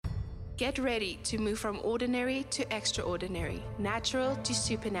Get ready to move from ordinary to extraordinary, natural to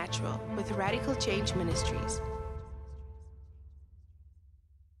supernatural with Radical Change Ministries.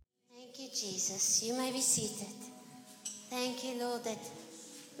 Thank you, Jesus. You may be seated. Thank you, Lord, that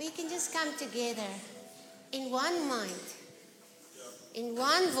we can just come together in one mind, in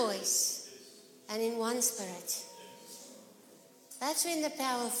one voice, and in one spirit. That's when the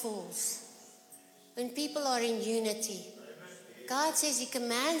power falls. When people are in unity. God says He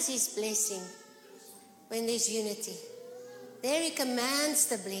commands His blessing when there's unity. There He commands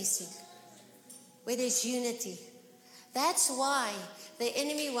the blessing where there's unity. That's why the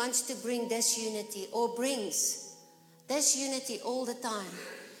enemy wants to bring disunity, or brings disunity all the time.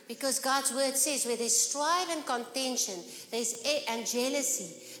 Because God's word says where there's strife and contention, and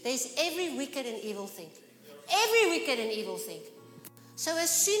jealousy, there's every wicked and evil thing. Every wicked and evil thing. So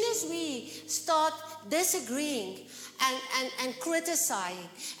as soon as we start disagreeing and criticizing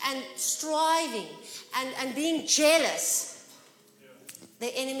and striving and being jealous,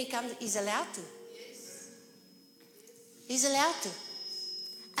 the enemy comes, he's allowed to. He's allowed to.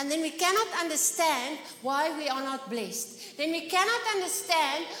 And then we cannot understand why we are not blessed. Then we cannot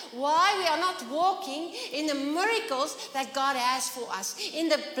understand why we are not walking in the miracles that God has for us. In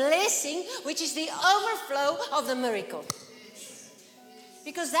the blessing, which is the overflow of the miracle.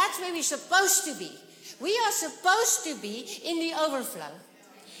 Because that's where we're supposed to be. We are supposed to be in the overflow.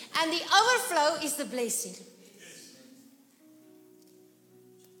 And the overflow is the blessing.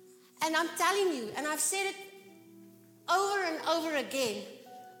 And I'm telling you, and I've said it over and over again,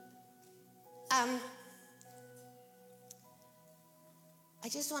 I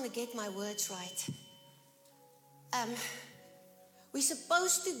just want to get my words right. We're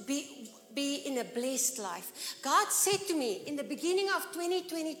supposed to be in a blessed life. God said to me in the beginning of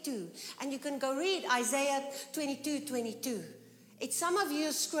 2022, and you can go read Isaiah 22:22. It's some of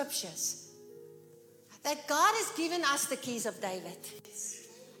your scriptures. That God has given us the keys of David.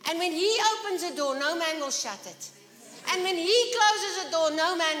 And when He opens a door, no man will shut it. And when He closes a door,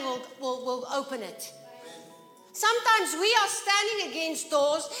 no man will open it. Sometimes we are standing against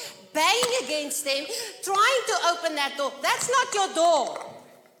doors, banging against them, trying to open that door. That's not your door.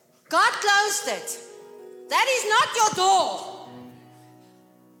 God closed it. That is not your door.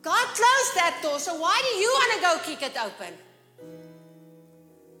 God closed that door, so why do you want to go kick it open?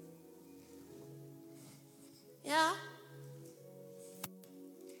 Yeah?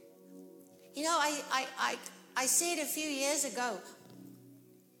 You know, I said a few years ago,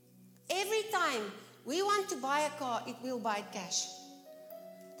 every time we want to buy a car, we'll buy it cash.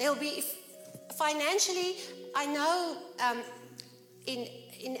 There'll be, financially, I know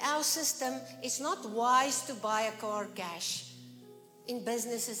in our system, it's not wise to buy a car cash in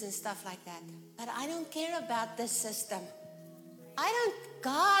businesses and stuff like that. But I don't care about this system.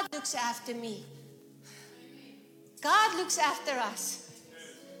 God looks after me. God looks after us.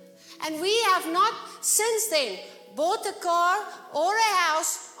 And we have not, since then, bought a car or a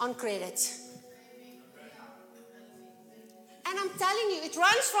house on credit. And I'm telling you, it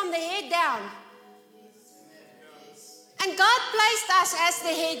runs from the head down. And God placed us as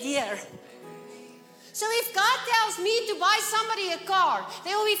the head here. So if God tells me to buy somebody a car,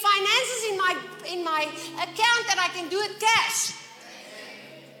 there will be finances in my account that I can do it cash.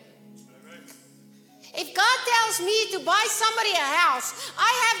 If God tells me to buy somebody a house,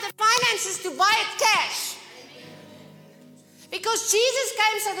 I have the finances to buy it cash. Because Jesus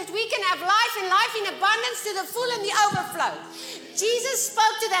came so that we can have life and life in abundance to the full and the overflow. Jesus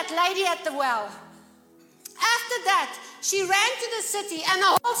spoke to that lady at the well. After that, she ran to the city and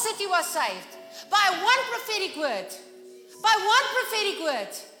the whole city was saved. By one prophetic word. By one prophetic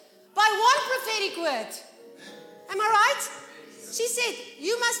word. By one prophetic word. Am I right? She said,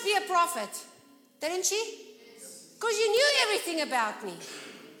 you must be a prophet. Didn't she? Because you knew everything about me.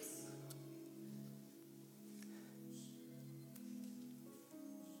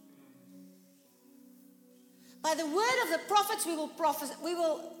 By the word of the prophets we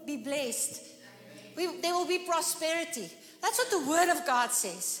will be blessed. There will be prosperity. That's what the word of God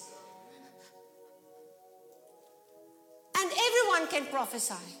says. And everyone can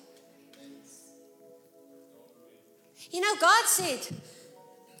prophesy. You know, God said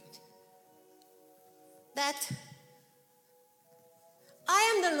that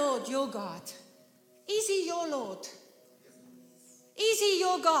I am the Lord, your God. Is He your Lord? Is He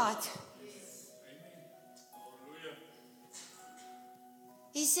your God?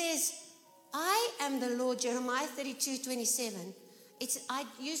 He says, I am the Lord, Jeremiah 32:27. I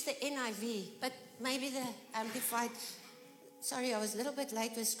use the NIV, but maybe the Amplified. Sorry, I was a little bit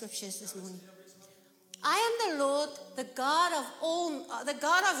late with scriptures this morning. I am the Lord, the God of all, the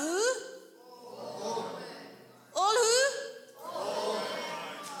God of who? All who?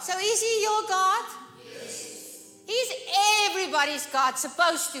 So is He your God? He's everybody's God,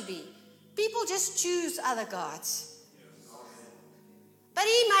 supposed to be. People just choose other gods. But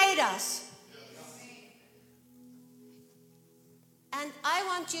He made us. And I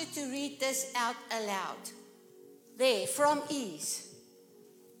want you to read this out aloud. There, from ease.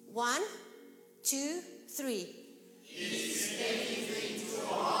 1, 2, 3.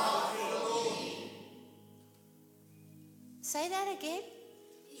 Say that again.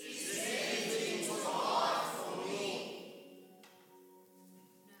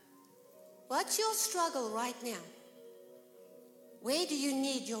 What's your struggle right now? Where do you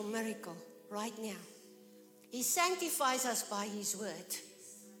need your miracle right now? He sanctifies us by His word.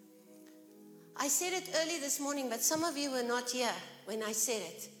 I said it early this morning, but some of you were not here when I said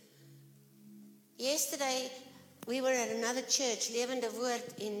it. Yesterday, we were at another church, Levende Woord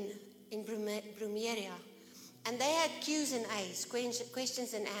in Brumeria, and they had Q's and A's,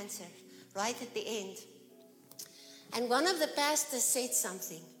 questions and answers, right at the end. And one of the pastors said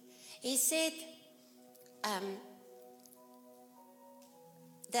something. He said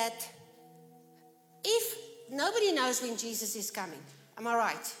that if nobody knows when Jesus is coming, am I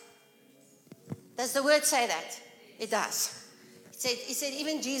right? Does the word say that? It does. He said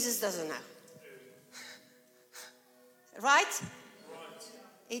even Jesus doesn't know. Right?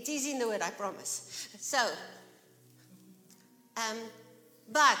 It is in the word, I promise. So,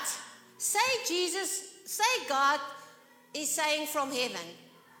 but say God is saying from heaven,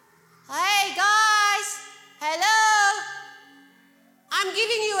 hey guys, hello, I'm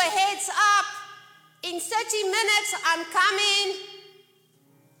giving you a heads up. In 30 minutes, I'm coming.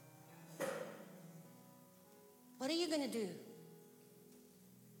 What are you going to do?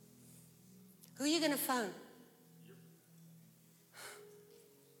 Who are you going to phone?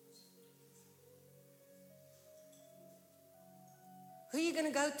 Who are you going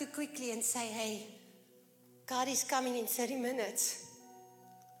to go to quickly and say, hey, God is coming in 30 minutes.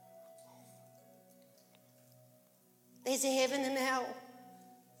 There's a heaven and hell.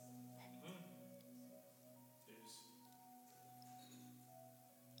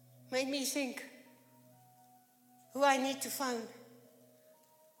 Made me think who I need to phone,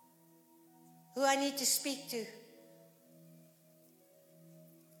 who I need to speak to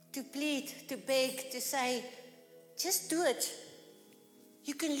plead, to beg, to say, just do it.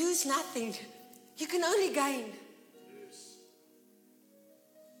 You can lose nothing. You can only gain.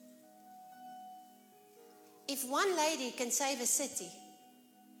 If one lady can save a city,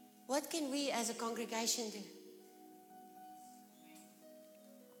 what can we as a congregation do?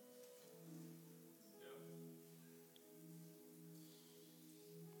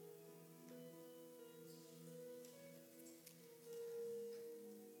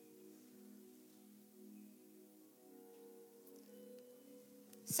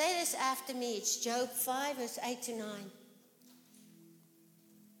 Say this after me. It's Job 5, verse 8 to 9.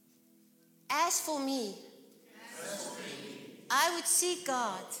 As for me, I would seek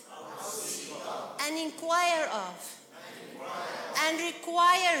God, and inquire of, and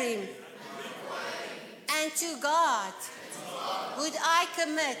require Him, and to God would I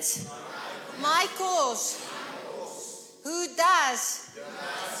commit my cause, who does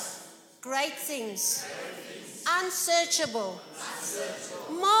great things, unsearchable,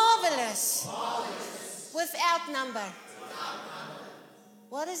 marvelous, without number.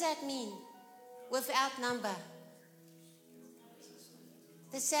 What does that mean? Without number.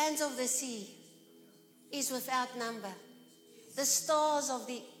 The sands of the sea is without number. The stars of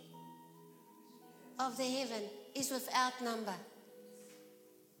the heaven is without number.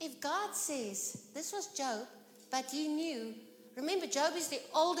 If God says, this was Job, but he knew, remember Job is the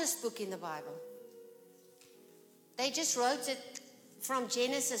oldest book in the Bible. They just wrote it from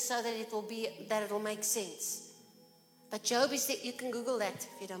Genesis so that it will make sense. But Job is you can Google that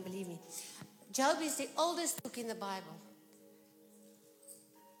if you don't believe me. Job is the oldest book in the Bible.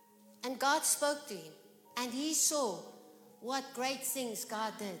 And God spoke to him. And he saw what great things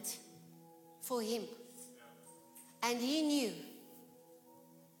God did for him. And he knew.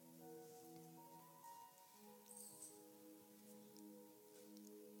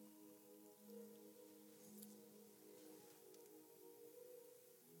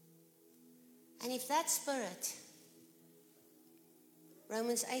 And if that Spirit,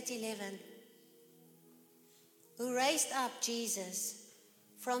 Romans 8:11, who raised up Jesus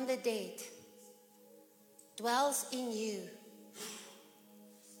from the dead, dwells in you.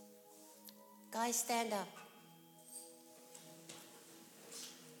 Guys, stand up.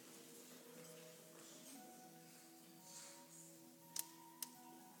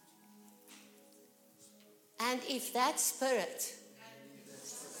 And if that Spirit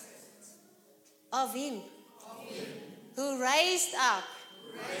of Him who raised up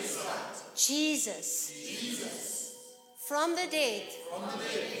Jesus from the dead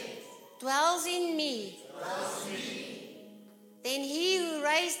dwells in me, then He who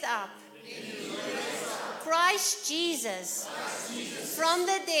raised up Christ Jesus from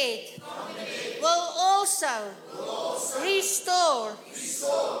the dead will also restore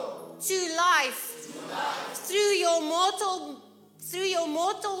to life through your mortal,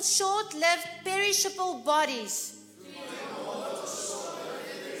 short-lived, perishable bodies.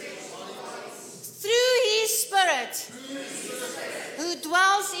 Through His Spirit who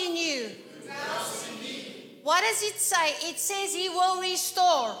dwells in you. What does it say? It says He will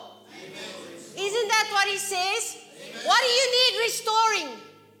restore. Isn't that what He says? What do you need restoring?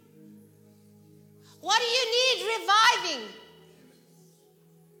 What do you need reviving?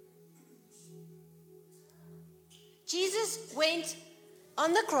 Jesus went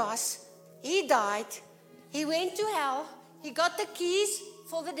on the cross. He died. He went to hell. He got the keys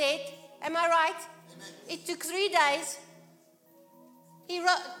for the dead. Am I right? Amen. It took 3 days.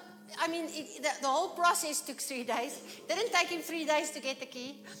 The whole process took 3 days. It didn't take Him 3 days to get the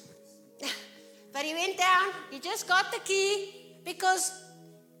key. But He went down. He just got the key because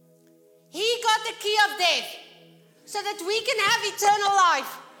He got the key of death so that we can have eternal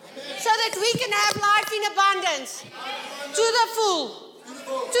life. So that we can have life in abundance. To the full.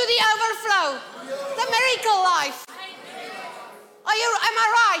 To the overflow. The miracle life. Am I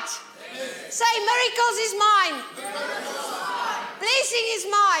right? Say, miracles is mine. Blessing is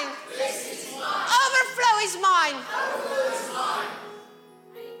mine. Overflow is mine.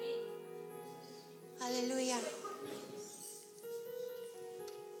 Hallelujah.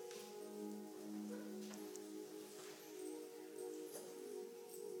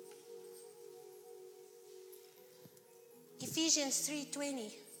 Ephesians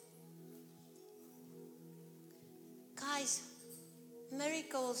 3:20. Guys,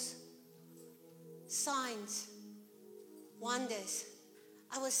 miracles, signs, wonders.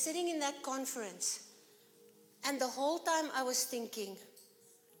 I was sitting in that conference, and the whole time I was thinking,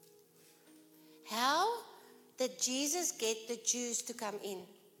 how did Jesus get the Jews to come in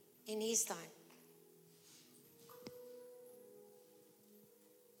His time?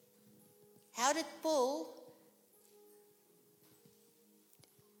 How did Paul,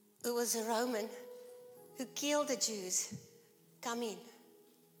 who was a Roman, who killed the Jews, come in?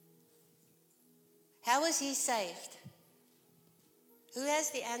 How was he saved? Who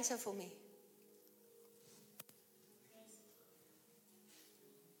has the answer for me?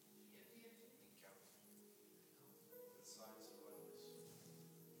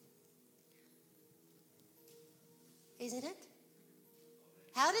 Isn't it?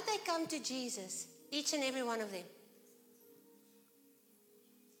 How did they come to Jesus, each and every one of them?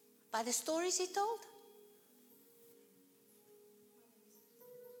 By the stories He told?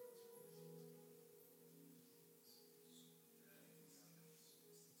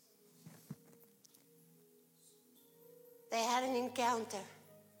 They had an encounter.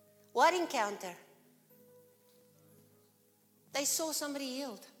 What encounter? They saw somebody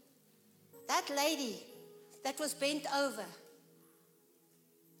healed. That lady that was bent over,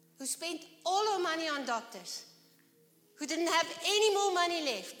 who spent all her money on doctors, who didn't have any more money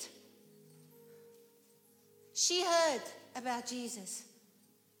left, she heard about Jesus.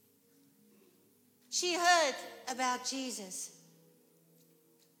 She heard about Jesus.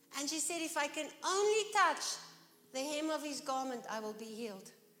 And she said, if I can only touch the hem of His garment, I will be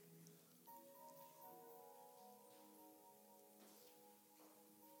healed.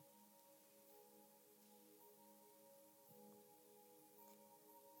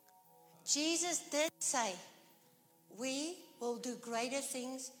 Jesus did say, we will do greater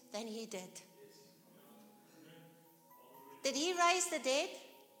things than He did. Did He raise the dead?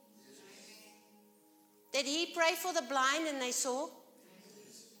 Did He pray for the blind and they saw?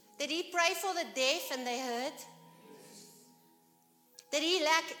 Did He pray for the deaf and they heard? Did He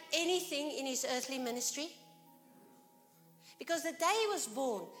lack anything in His earthly ministry? Because the day He was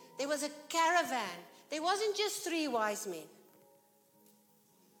born, there was a caravan. There wasn't just 3 wise men.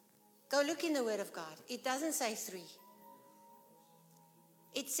 Go look in the Word of God. It doesn't say 3.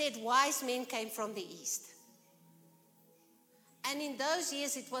 It said wise men came from the east. And in those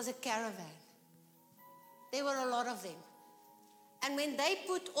years, it was a caravan. There were a lot of them. And when they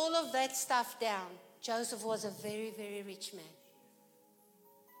put all of that stuff down, Joseph was a very, very rich man.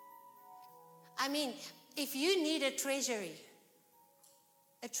 I mean, if you need a treasurer,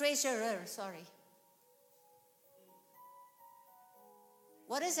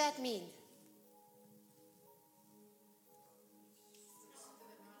 what does that mean?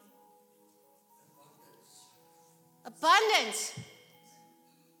 Abundance.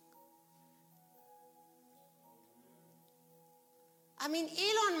 I mean,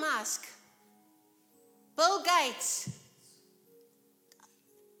 Elon Musk, Bill Gates,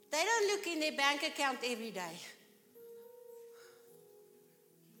 they don't look in their bank account every day.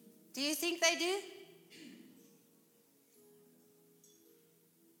 Do you think they do?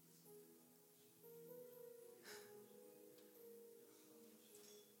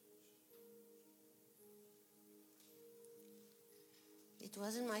 It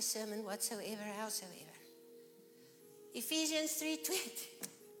wasn't my sermon whatsoever, howsoever. Ephesians 3:20.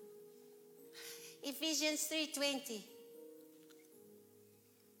 Ephesians 3:20.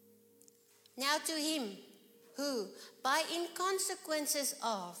 Now to him who, by inconsequences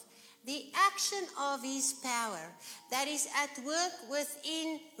of the action of his power that is at work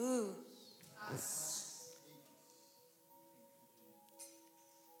within who? Us.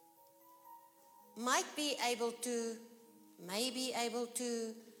 Might be able to, may be able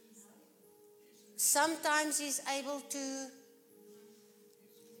to, sometimes is able to.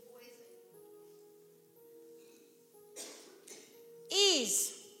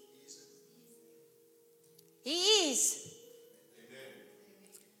 Is. He is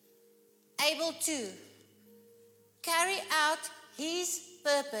able to carry out his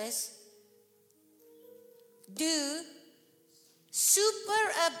purpose, do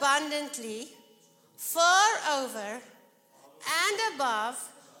super abundantly, far over and above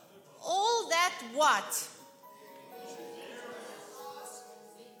all that what?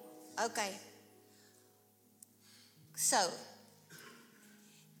 Okay. So,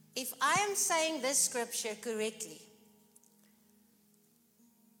 if I am saying this scripture correctly,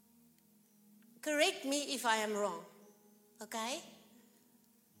 correct me if I am wrong, okay?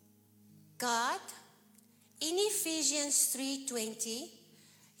 God, in Ephesians 3:20,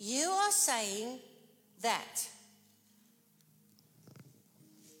 you are saying that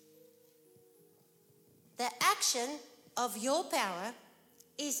the action of your power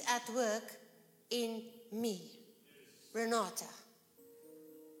is at work in me, Renata.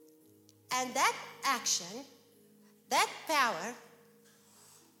 And that action, that power,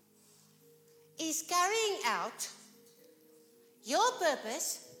 is carrying out your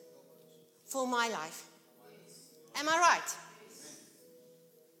purpose for my life. Am I right?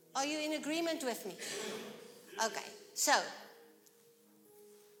 Are you in agreement with me? Okay, so,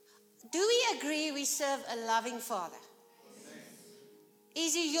 do we agree we serve a loving Father?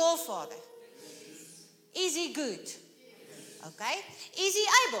 Is he your Father? Is he good? Okay. Is he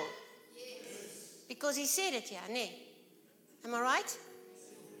able? Because he said it here, ne? Am I right?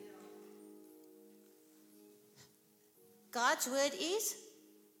 God's word is?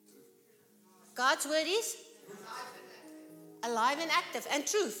 God's word is? Alive and active. And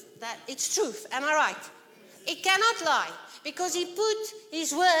truth. That it's truth. Am I right? It cannot lie. Because he put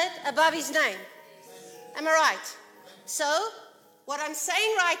his word above his name. Am I right? So, what I'm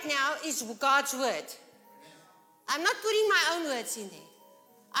saying right now is God's word. I'm not putting my own words in there.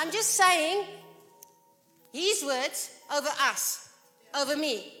 I'm just saying his words over us, over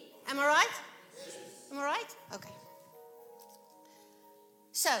me. Am I right? Am I right? Okay.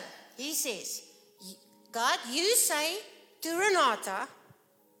 So, he says, God, you say to Renata,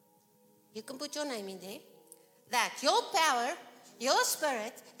 you can put your name in there, that your power, your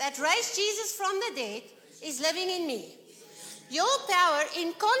spirit that raised Jesus from the dead is living in me. Your power,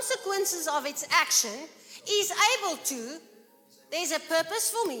 in consequences of its action, is able to, there's a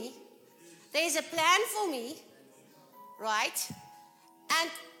purpose for me, there's a plan for me, right? And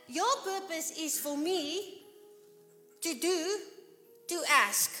your purpose is for me to do, to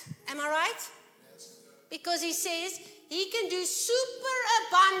ask. Am I right? Because he says he can do super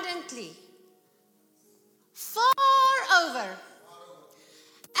abundantly, far over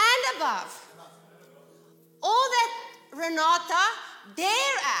and above all that Renata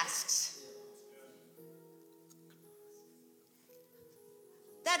dare asks.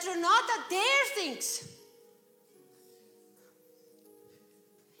 That Renata dare thinks.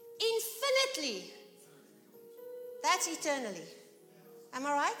 Infinitely. That's eternally. Am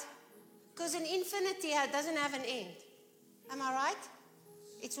I right? Because an infinity doesn't have an end. Am I right?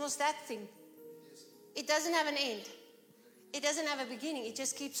 It's just that thing. It doesn't have an end. It doesn't have a beginning. It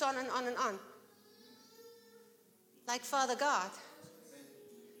just keeps on and on and on. Like Father God.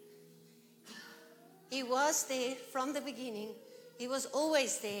 He was there from the beginning. He was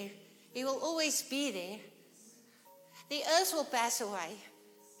always there. He will always be there. The earth will pass away.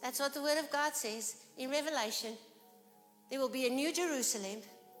 That's what the Word of God says in Revelation. There will be a new Jerusalem.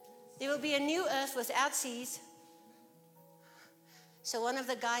 There will be a new earth without seas. So one of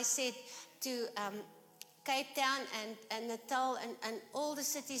the guys said to Cape Town and Natal and all the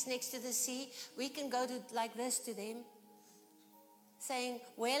cities next to the sea, we can go to like this to them, saying,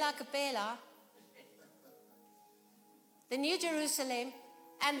 Wela Capella, the New Jerusalem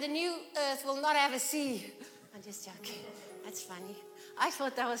and the new earth will not have a sea. I'm just joking. That's funny. I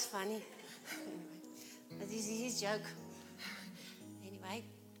thought that was funny. Anyway, that is his joke. Anyway.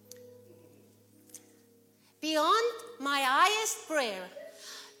 Beyond my highest prayer,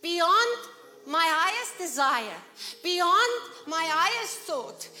 beyond my highest desire, beyond my highest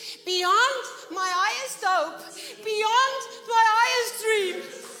thought, beyond my highest hope, beyond my highest dream,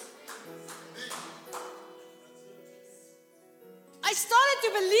 I started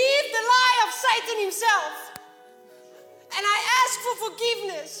to believe the lie of Satan himself. And I asked for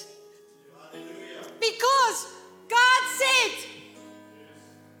forgiveness. Because God said,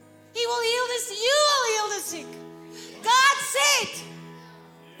 He will heal the sick. You will heal the sick. God said.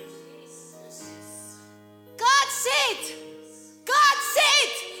 God said. God said.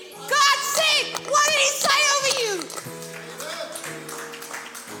 God said. What did He say over you?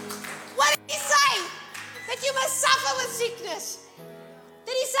 What did He say? That you must suffer with sickness.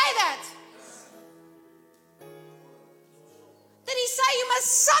 Did He say that? Did He say you must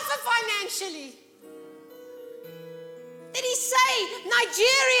suffer financially? Did He say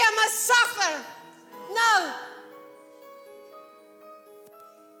Nigeria must suffer? No.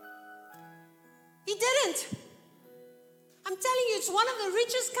 He didn't. I'm telling you, it's one of the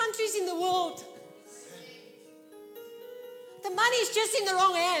richest countries in the world. The money is just in the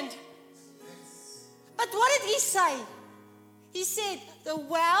wrong hand. But what did He say? He said, the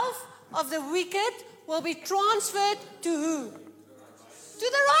wealth of the wicked will be transferred to who? To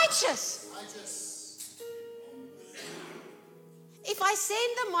the righteous. If I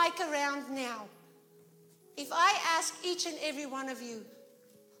send the mic around now, if I ask each and every one of you,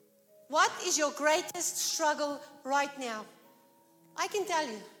 what is your greatest struggle right now? I can tell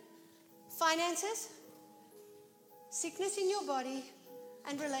you, finances, sickness in your body,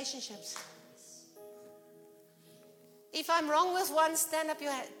 and relationships. If I'm wrong with one, stand up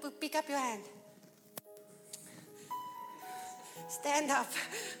your hand, pick up your hand. Stand up.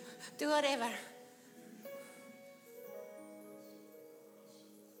 Do whatever.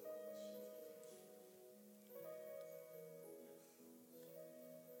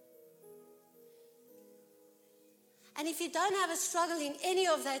 And if you don't have a struggle in any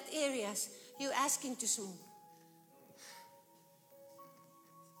of that areas, you're asking too small.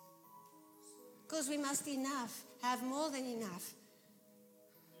 Because we must have more than enough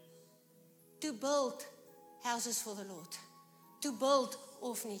to build houses for the Lord, to build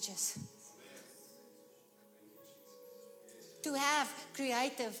orphanages, to have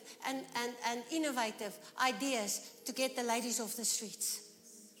creative and innovative ideas to get the ladies off the streets.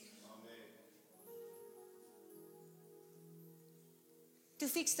 To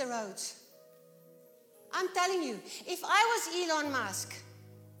fix the roads. I'm telling you, if I was Elon Musk,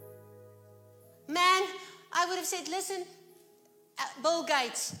 man, I would have said, listen, Bill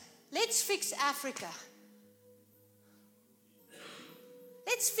Gates, let's fix Africa.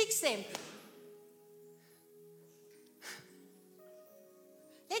 Let's fix them.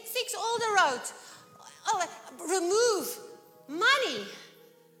 Let's fix all the roads. Oh, remove money.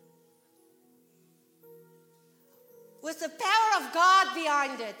 With the power of God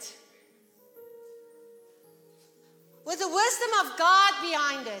behind it. With the wisdom of God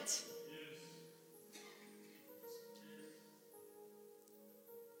behind it.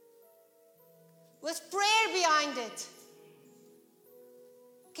 With prayer behind it.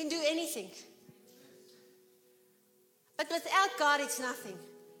 Can do anything. But without God, it's nothing.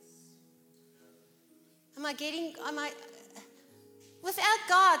 Without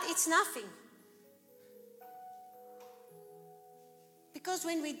God, it's nothing. Because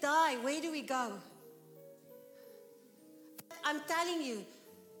when we die, where do we go? I'm telling you,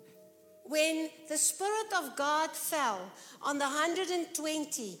 when the Spirit of God fell on the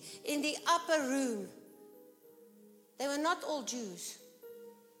 120 in the upper room, they were not all Jews.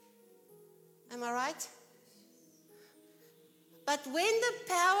 Am I right? But when the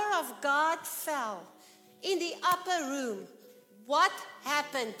power of God fell in the upper room, what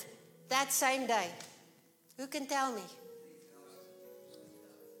happened that same day? Who can tell me?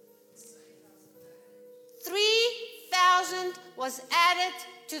 3,000 was added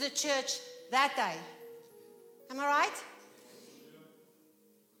to the church that day. Am I right?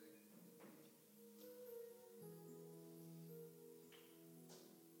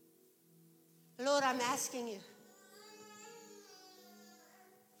 Lord, I'm asking you.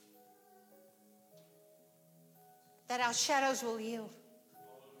 That our shadows will heal.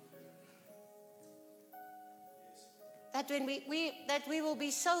 That when we will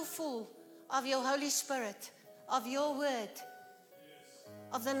be so full of your Holy Spirit, of your word,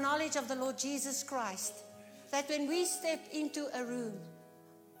 of the knowledge of the Lord Jesus Christ, that when we step into a room,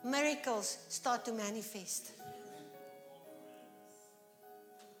 miracles start to manifest.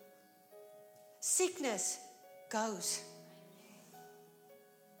 Sickness goes.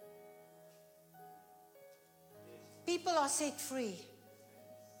 People are set free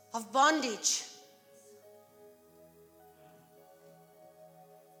of bondage.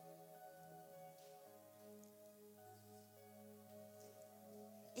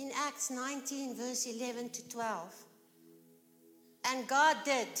 In Acts 19, verse 11 to 12, and God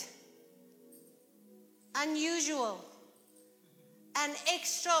did unusual and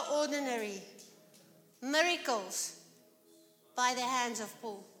extraordinary miracles by the hands of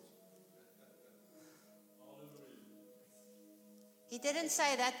Paul. He didn't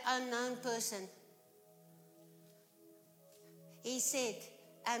say that unknown person. He said,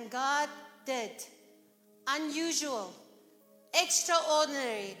 and God did unusual,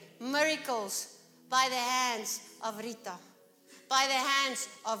 extraordinary miracles by the hands of Rita, by the hands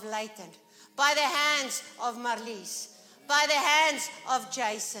of Leighton, by the hands of Marlies, by the hands of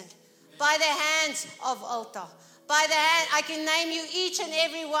Jason, by the hands of Alta, by the hand, I can name you each and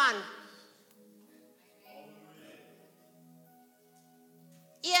every one.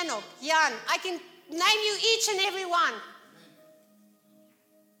 Enoch, Jan, I can name you each and every one.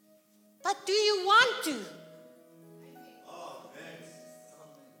 But do you want to?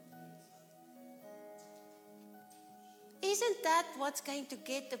 Isn't that what's going to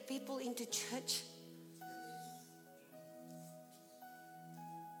get the people into church?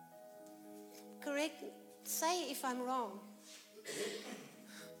 Correct, say if I'm wrong.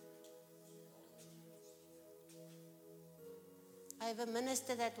 I have a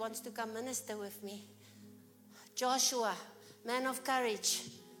minister that wants to come minister with me. Joshua, man of courage.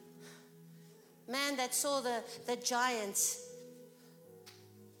 Man that saw the giants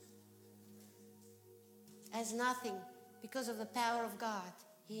as nothing because of the power of God.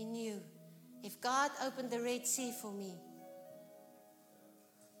 He knew, if God opened the Red Sea for me,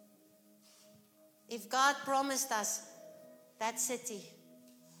 if God promised us that city,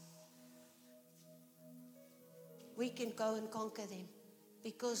 we can go and conquer them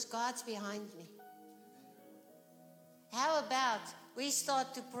because God's behind me. How about we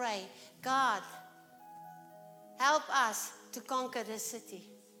start to pray, God, help us to conquer this city.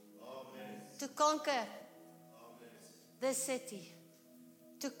 Amen. To conquer this city.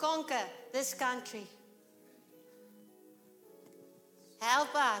 To conquer this country.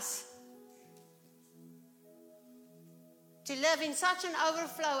 Help us to live in such an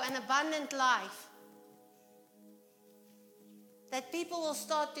overflow and abundant life that people will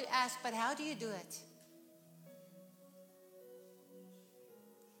start to ask, but how do you do it?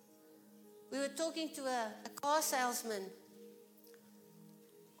 We were talking to a car salesman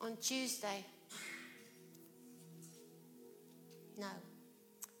on Tuesday. No,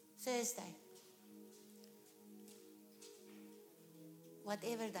 Thursday.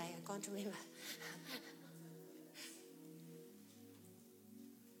 Whatever day, I can't remember.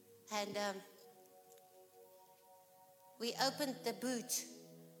 And we opened the boot.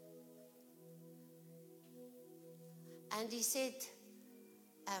 And he said,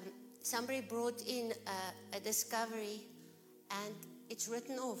 somebody brought in a Discovery and it's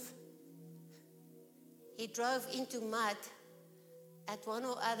written off. He drove into mud at one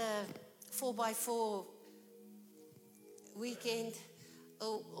or other 4x4 weekend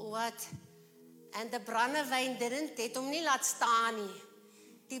or what. And the brandewyn het hom nie laat staan nie.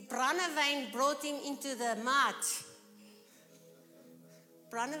 Die brandewyn brought him into the mud.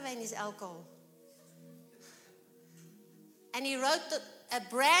 Brandewyn is alcohol. And he wrote a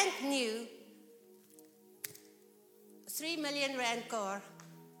brand new 3 million rand car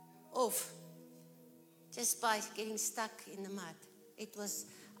off just by getting stuck in the mud. It was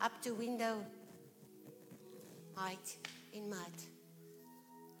up to window height in mud.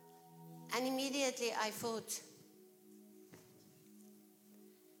 And immediately I thought,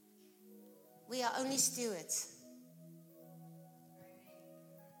 we are only stewards.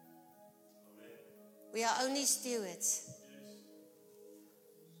 We are only stewards.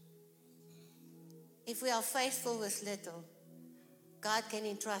 If we are faithful with little, God can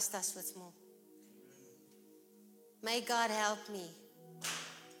entrust us with more. May God help me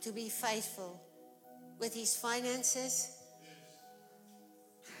to be faithful with His finances,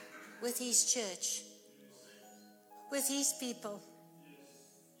 with His church, with His people,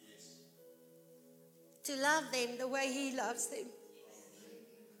 to love them the way He loves them,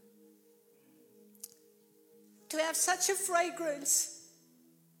 to have such a fragrance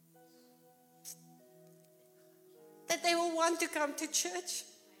that they will want to come to church,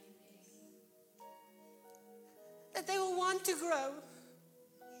 that they will want to grow,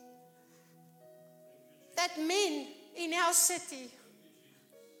 that men in our city,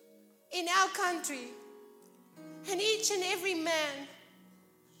 in our country, and each and every man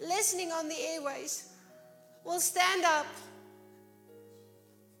listening on the airways will stand up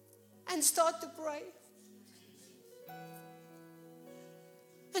and start to pray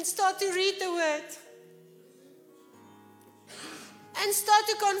and start to read the word and start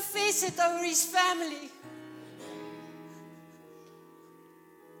to confess it over his family.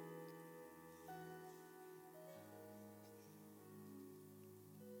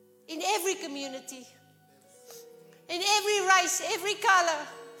 In every community, in every race, every color.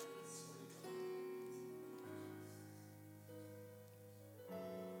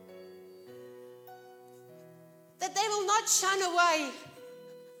 That they will not shun away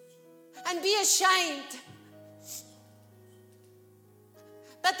and be ashamed,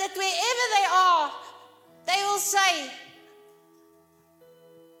 but that wherever they are, they will say,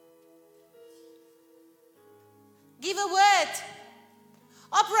 give a word,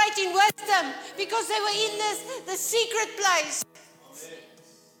 operate in wisdom, because they were in the secret place.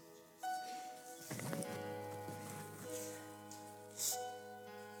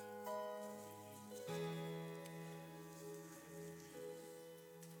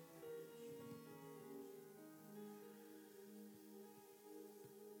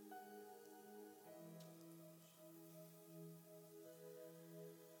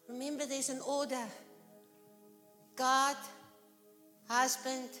 Remember, there's an order. God,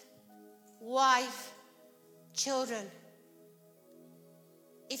 husband, wife, children.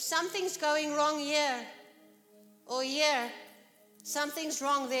 If something's going wrong here or here, something's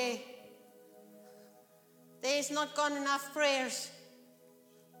wrong there. There's not gone enough prayers.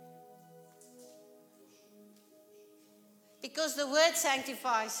 Because the word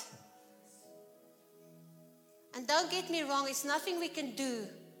sanctifies. And don't get me wrong, it's nothing we can do.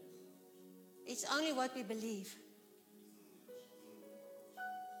 It's only what we believe.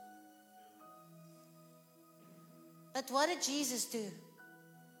 But what did Jesus do?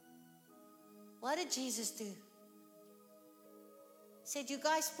 What did Jesus do? He said, you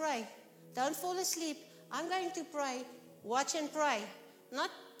guys pray. Don't fall asleep. I'm going to pray. Watch and pray.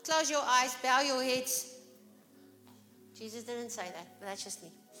 Not close your eyes, bow your heads. Jesus didn't say that, but that's just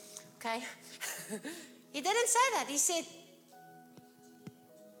me. Okay? He didn't say that. He said,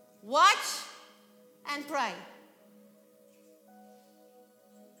 watch and pray.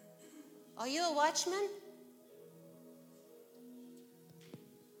 Are you a watchman?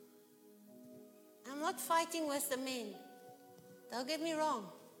 I'm not fighting with the men. Don't get me wrong.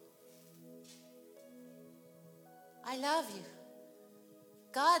 I love you.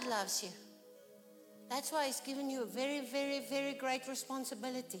 God loves you. That's why He's given you a very, very, very great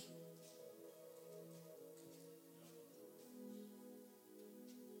responsibility.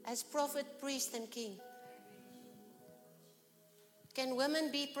 As prophet, priest, and king. Can women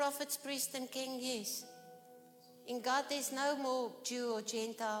be prophets, priest, and king? Yes. In God, there's no more Jew or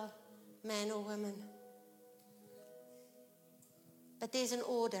Gentile, man or woman. But there's an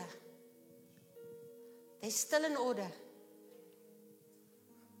order. There's still an order.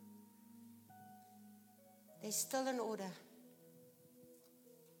 There's still an order.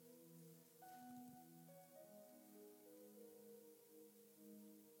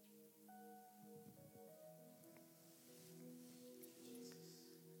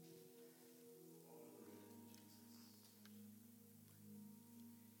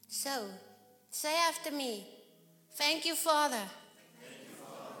 So, say after me, thank you, Father,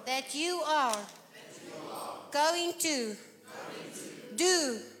 that you are going to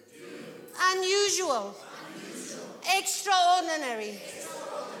do unusual, extraordinary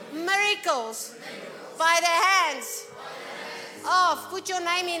miracles by the hands of, put your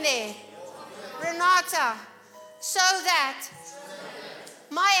name in there, Renata, so that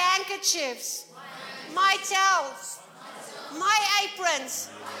my handkerchiefs, my towels, my aprons,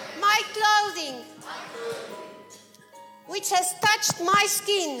 my clothing, which has touched my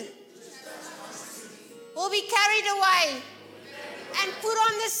skin, will be carried away and put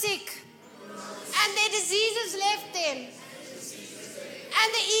on the sick, and their diseases left them,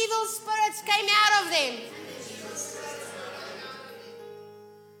 and the evil spirits came out of them.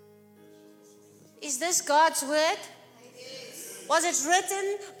 Is this God's word? Was it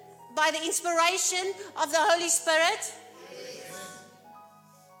written by the inspiration of the Holy Spirit?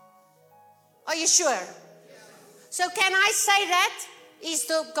 Are you sure? So can I say that is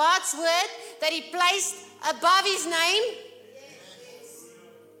the God's word that He placed above His name?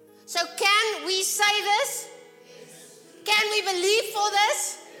 So can we say this? Can we believe for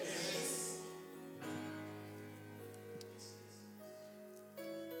this?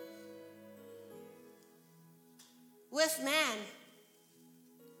 With man,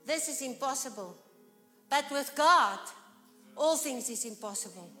 this is impossible. But with God, all things is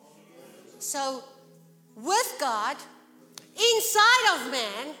impossible. So, with God, inside of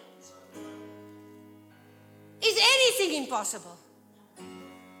man, is anything impossible?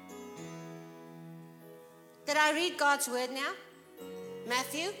 Did I read God's word now?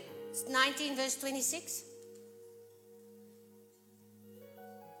 Matthew 19 verse 26.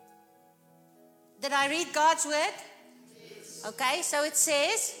 Did I read God's word? Okay, so it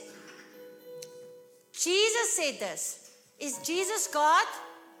says, Jesus said this. Is Jesus God?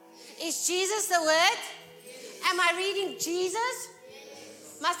 Is Jesus the Word? Am I reading Jesus?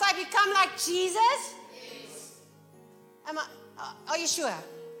 Must I become like Jesus? Are you sure?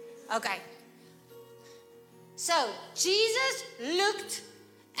 Okay. So, Jesus looked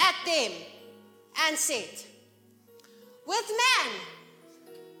at them and said, with man,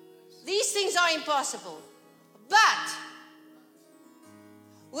 these things are impossible. But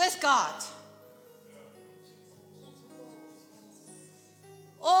with God,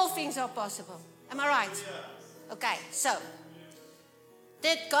 all things are possible. Am I right? Okay, so,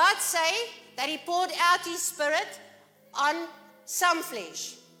 did God say that He poured out His Spirit on some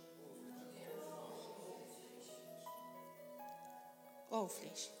flesh? All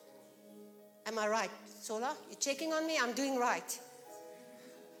flesh. Am I right, Sola? You're checking on me? I'm doing right.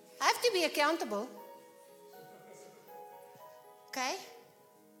 I have to be accountable. Okay?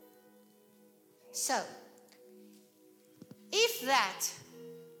 So, if that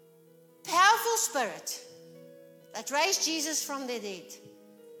powerful Spirit that raised Jesus from the dead,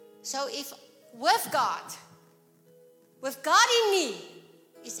 so if with God in me,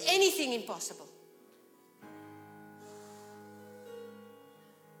 is anything impossible?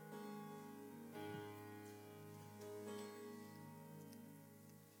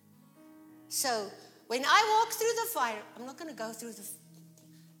 So, when I walk through the fire, I'm not going to go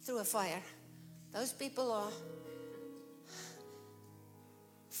through a fire. Those people are...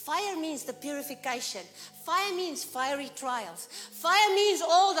 Fire means the purification. Fire means fiery trials. Fire means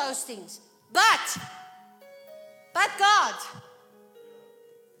all those things. But God,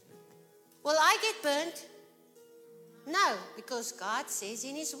 will I get burnt? No, because God says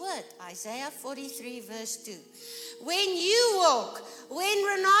in His word, Isaiah 43 verse 2, when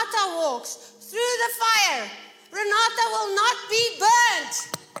Renata walks through the fire, Renata will not be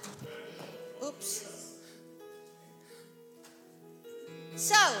burnt. Oops.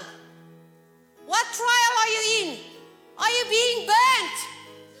 So, what trial are you in? Are you being burnt?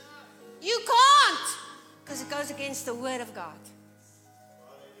 You can't, because it goes against the word of God.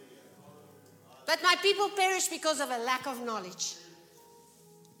 But my people perish because of a lack of knowledge.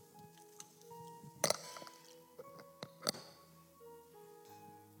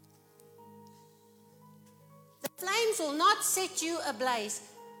 The flames will not set you ablaze.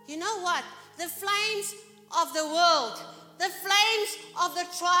 You know what? The flames of the world, the flames of the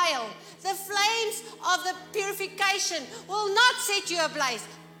trial, the flames of the purification will not set you ablaze.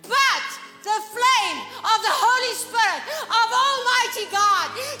 But the flame of the Holy Spirit of Almighty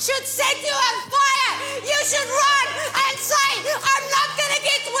God should set you on fire. You should run and say, I'm not going to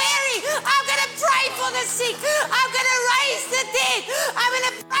get weary. I'm going to pray for the sick. I'm going to raise the dead. I'm going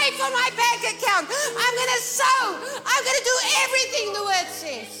to pray for my bank account. I'm going to sow. I'm going to do everything the Word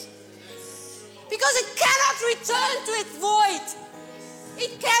says. Because it cannot return to its void.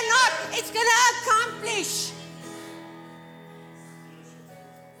 It cannot. It's going to accomplish.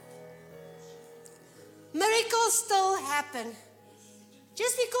 Miracles still happen.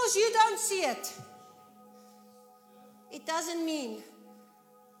 Just because you don't see it, it doesn't mean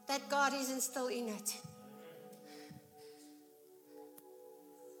that God isn't still in it.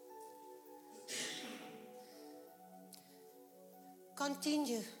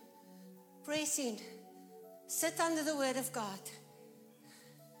 Continue. Press in. Sit under the Word of God.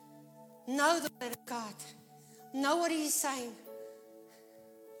 Know the Word of God. Know what He is saying.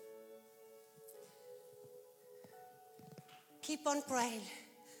 Keep on praying.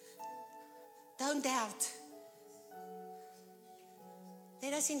 Don't doubt.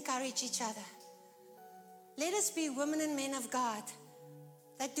 Let us encourage each other. Let us be women and men of God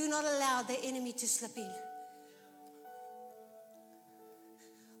that do not allow the enemy to slip in.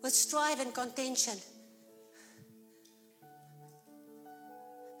 With strife and contention.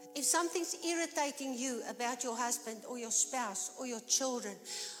 If something's irritating you about your husband or your spouse or your children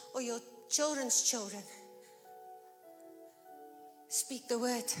or your children's children. Speak the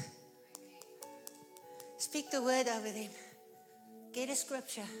word. Speak the word over them. Get a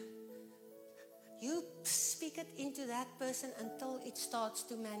scripture. You speak it into that person until it starts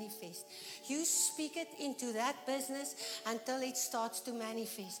to manifest. You speak it into that business until it starts to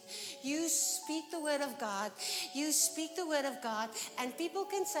manifest. You speak the word of God. You speak the word of God. And people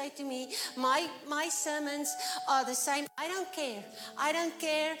can say to me, my sermons are the same. I don't care. I don't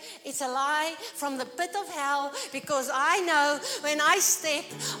care. It's a lie from the pit of hell, because I know when I step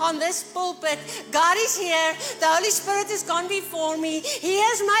on this pulpit, God is here. The Holy Spirit has gone before me. He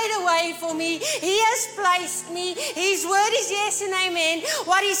has made a way for me. He has placed me. His word is yes and amen.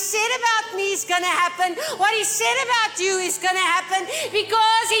 What He said about me is going to happen. What He said about you is going to happen,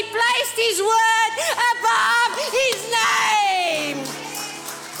 because He placed His word above His name.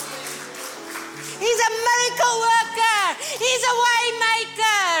 He's a miracle worker. He's a way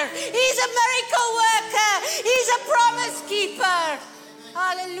maker. He's a miracle worker. He's a promise keeper.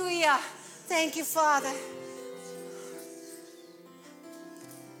 Hallelujah. Thank you, Father.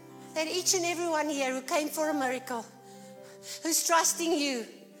 That each and every one here who came for a miracle, who's trusting you,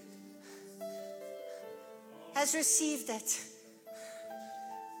 has received it.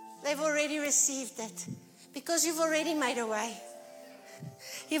 They've already received it, because you've already made a way.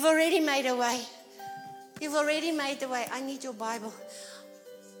 You've already made a way. You've already made the way. I need your Bible.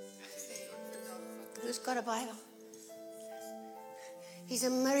 Who's got a Bible? He's a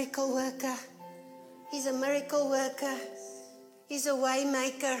miracle worker. He's a miracle worker. He's a way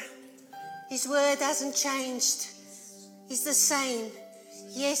maker. His word hasn't changed. He's the same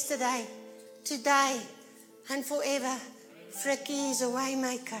yesterday, today, and forever. Frikkie is a way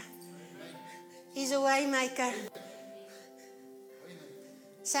maker. He's a way maker.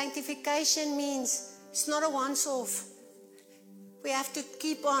 Sanctification means it's not a once-off. We have to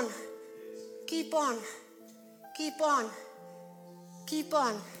keep on, keep on, keep on, keep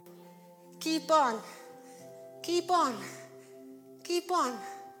on, keep on, keep on, keep on.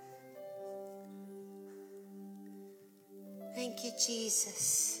 Thank you,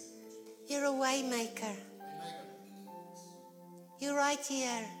 Jesus. You're a way maker. You're right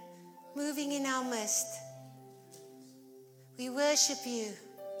here, moving in our midst. We worship you.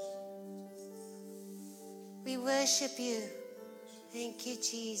 We worship you. Thank you,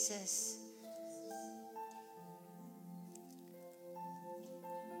 Jesus.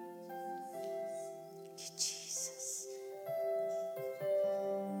 Thank you, Jesus.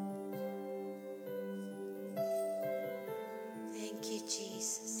 Thank you,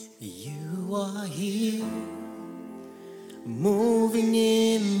 Jesus. You are here, moving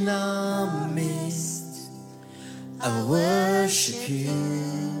in our midst. I worship you.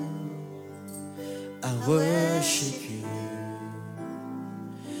 I worship you.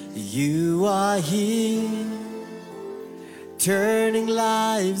 You are here, turning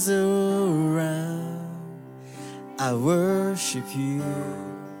lives around. I worship you.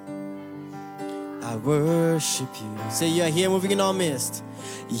 I worship you. Say you are here, moving in our midst.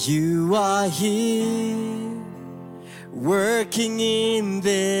 You are here, working in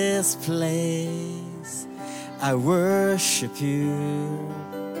this place. I worship you.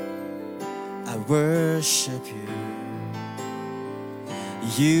 I worship you.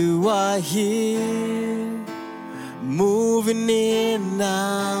 You are here, moving in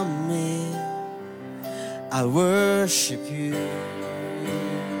our midst. I worship you.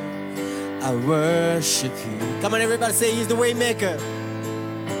 I worship you. Come on, everybody, say He's the way maker.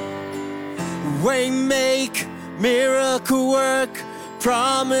 Way make, miracle work,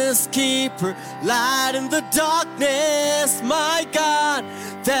 promise keeper, light in the darkness. My God,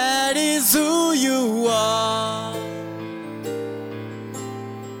 that is who you are.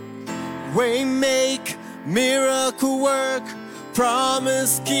 Way make, miracle work,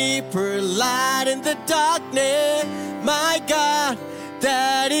 promise keeper, light in the darkness. My God,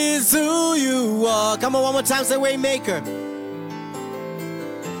 that is who you are. Come on, one more time, say way maker.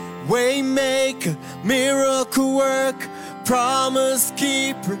 Way maker, miracle work, promise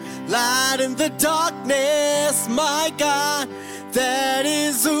keeper, light in the darkness. My God, that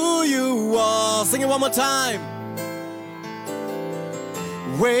is who you are. Sing it one more time.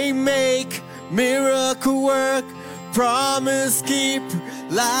 Way make, miracle work, promise keeper,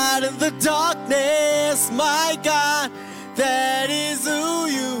 light in the darkness. My God, that is who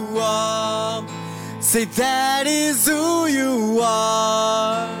you are. Say that is who you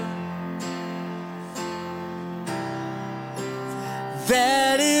are.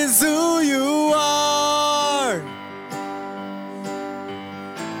 That is who you are.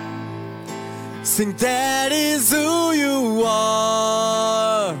 Sing, that is who you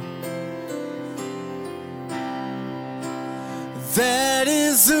are. That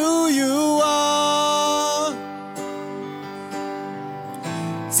is who you are.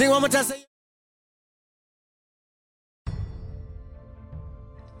 Sing one more time. Say.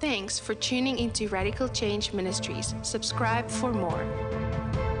 Thanks for tuning into Radical Change Ministries. Subscribe for more.